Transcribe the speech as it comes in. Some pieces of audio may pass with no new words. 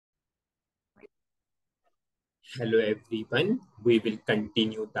Hello everyone. We will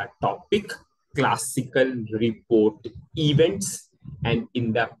continue the topic classical report events, and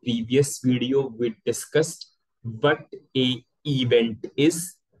in the previous video we discussed what a event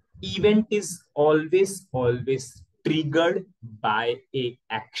is. Event is always triggered by a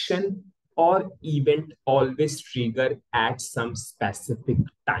action, or event always trigger at some specific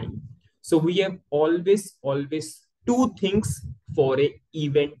time. So we have always two things for a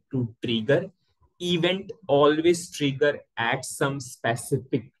event to trigger. Event always trigger at some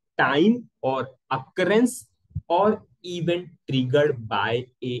specific time or occurrence, or event triggered by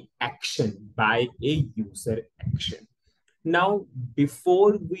a action, by a user action. Now,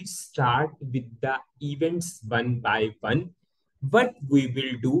 before we start with the events one by one, what we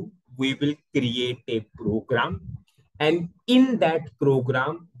will do, we will create a program, and in that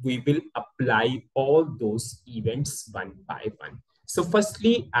program, we will apply all those events one by one. So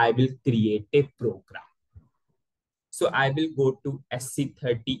firstly, I will create a program. So I will go to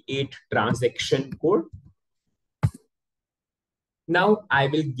SC38 transaction code. Now I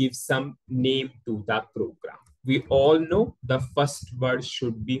will give some name to the program. We all know the first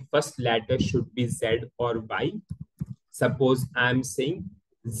letter should be Z or Y. Suppose I'm saying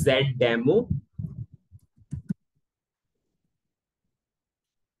Z demo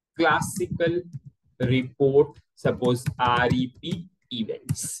classical report, suppose REP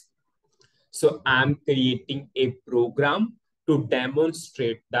events. So I'm creating a program to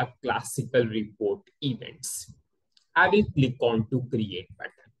demonstrate the classical report events. I will click on to create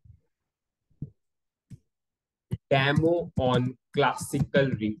button. Demo on classical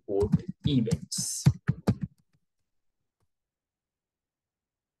report events.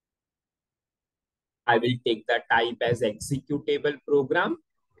 I will take the type as executable program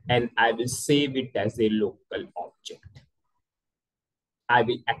and I will save it as a local object. I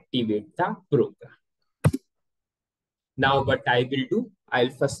will activate the program. Now what I will do, I'll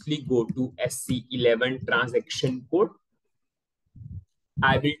firstly go to SC11 transaction code.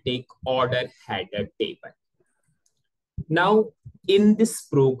 I will take order header table. Now in this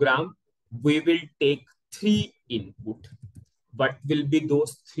program, we will take three input. What will be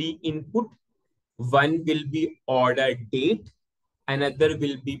those three input? One will be order date, another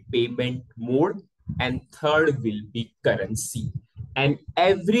will be payment mode, and third will be currency. And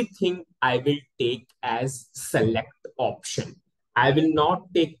everything I will take as select option. I will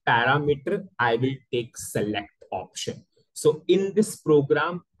not take parameter, I will take select option. So in this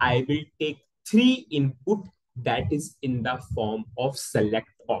program, I will take three input that is in the form of select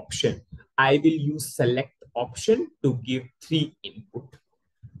option. I will use select option to give three input.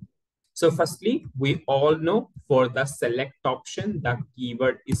 So firstly, we all know for the select option, the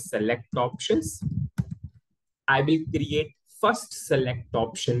keyword is select options. I will create first select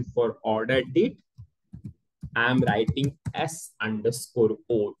option for order date. I'm writing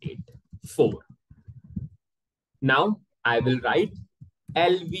S_O date 4. Now I will write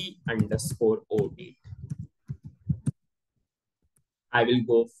LV_O date. I will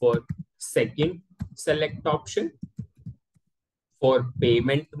go for second select option. For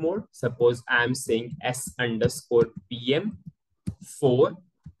payment mode, suppose I'm saying S_PM 4.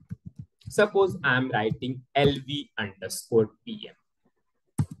 Suppose I'm writing LV_PM.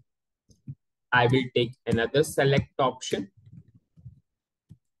 I will take another select option.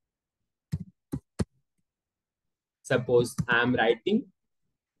 Suppose I'm writing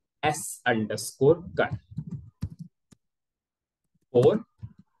S_cut for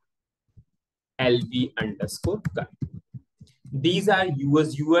LV_cut. These are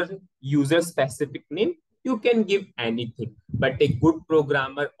your user specific name. You can give anything, but a good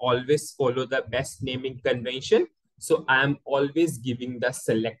programmer always follow the best naming convention. So I'm always giving the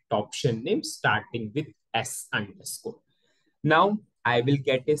select option name starting with S_. Now I will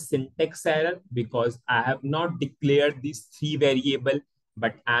get a syntax error because I have not declared these three variable,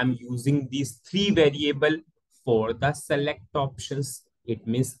 but I'm using these three variable for the select options. It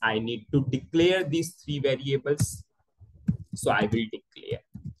means I need to declare these three variables. So I will declare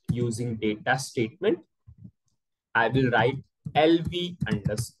using data statement. I will write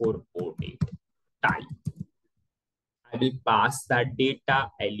LV_O date type. I will pass the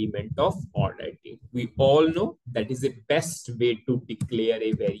data element of order date. We all know that is the best way to declare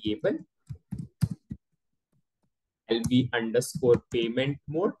a variable. LV_payment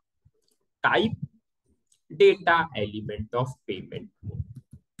mode type data element of payment mode.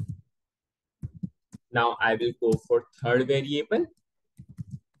 Now I will go for third variable,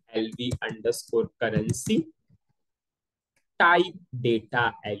 LV_currency type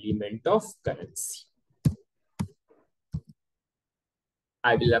data element of currency.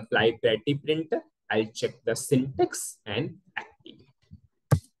 I will apply pretty printer. I'll check the syntax and activate.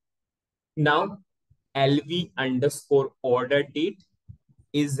 Now, LV underscore order date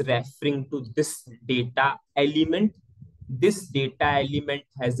is referring to this data element. This data element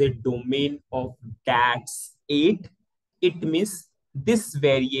has a domain of DATS8. It means this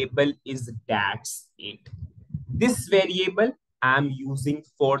variable is DATS8. This variable I'm using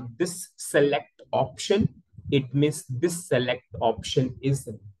for this select option. It means this select option is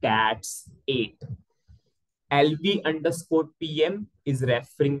DATS8. LV underscore PM is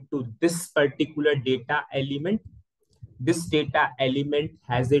referring to this particular data element. This data element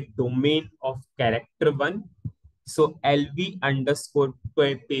has a domain of character 1. So LV underscore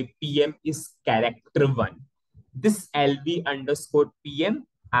PM is character 1. This LV underscore PM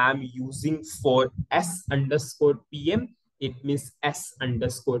I'm using for S underscore PM. It means S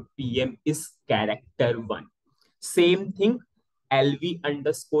underscore PM is character 1. Same thing, LV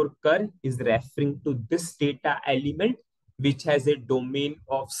underscore cur is referring to this data element, which has a domain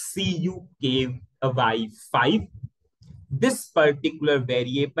of CUKY5. This particular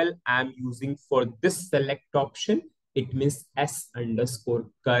variable I'm using for this select option, it means S underscore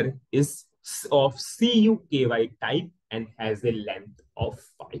cur is of CUKY type and has a length of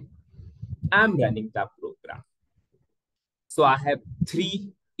 5. I'm running the program. So I have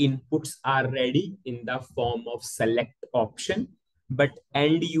 3 inputs are ready in the form of select option, but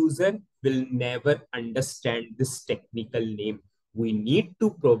end user will never understand this technical name. We need to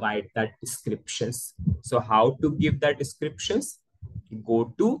provide the descriptions. So how to give the descriptions?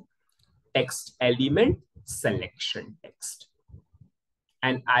 Go to text element selection text.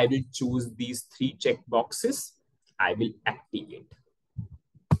 And I will choose these 3 checkboxes. I will activate.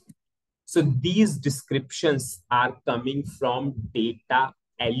 So these descriptions are coming from data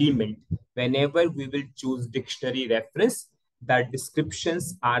element. Whenever we will choose dictionary reference, the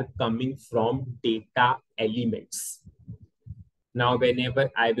descriptions are coming from data elements. Now, whenever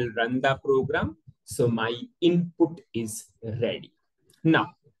I will run the program, so my input is ready.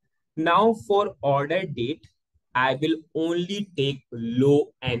 Now for order date, I will only take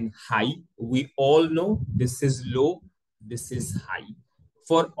low and high. We all know this is low, this is high.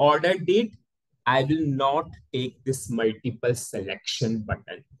 For order date, I will not take this multiple selection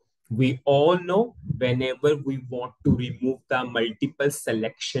button. We all know whenever we want to remove the multiple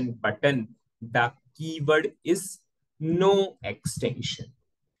selection button, the keyword is no extension.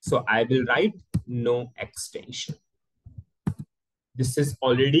 So I will write no extension. This is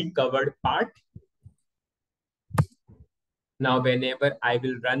already covered part. Now, whenever I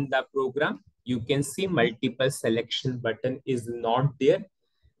will run the program, you can see multiple selection button is not there.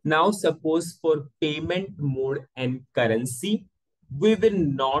 Now, suppose for payment mode and currency, we will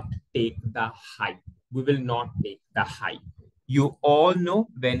not take the high. We will not take the high. You all know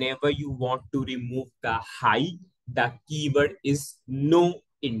whenever you want to remove the high, the keyword is no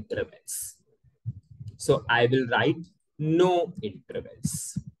intervals. So I will write no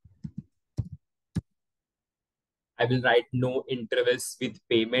intervals. I will write no intervals with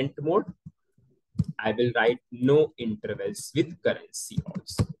payment mode. I will write no intervals with currency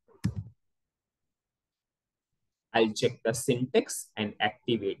also. I'll check the syntax and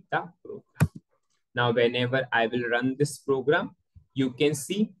activate the program. Now, whenever I will run this program, you can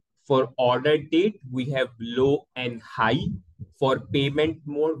see for order date, we have low and high. For payment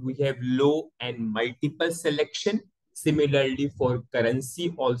mode, we have low and multiple selection. Similarly, for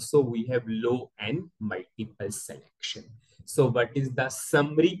currency also, we have low and multiple selection. So what is the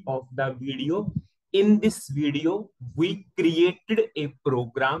summary of the video? In this video, we created a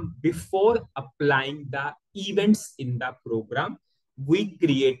program. Before applying the events in the program, we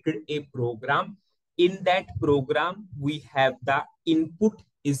created a program. In that program, we have the input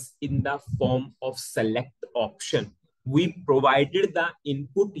is in the form of select option. We provided the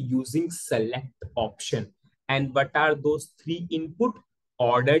input using select option. And what are those 3 input?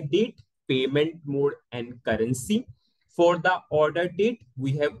 Order date, payment mode, and currency. For the order date,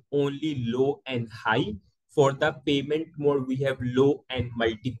 we have only low and high. For the payment mode, we have low and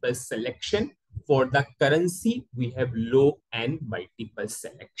multiple selection. For the currency, we have low and multiple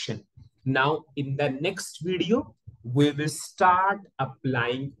selection. Now, in the next video, we will start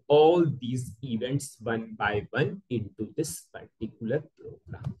applying all these events one by one into this particular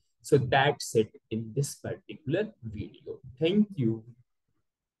program. So that's it in this particular video. Thank you.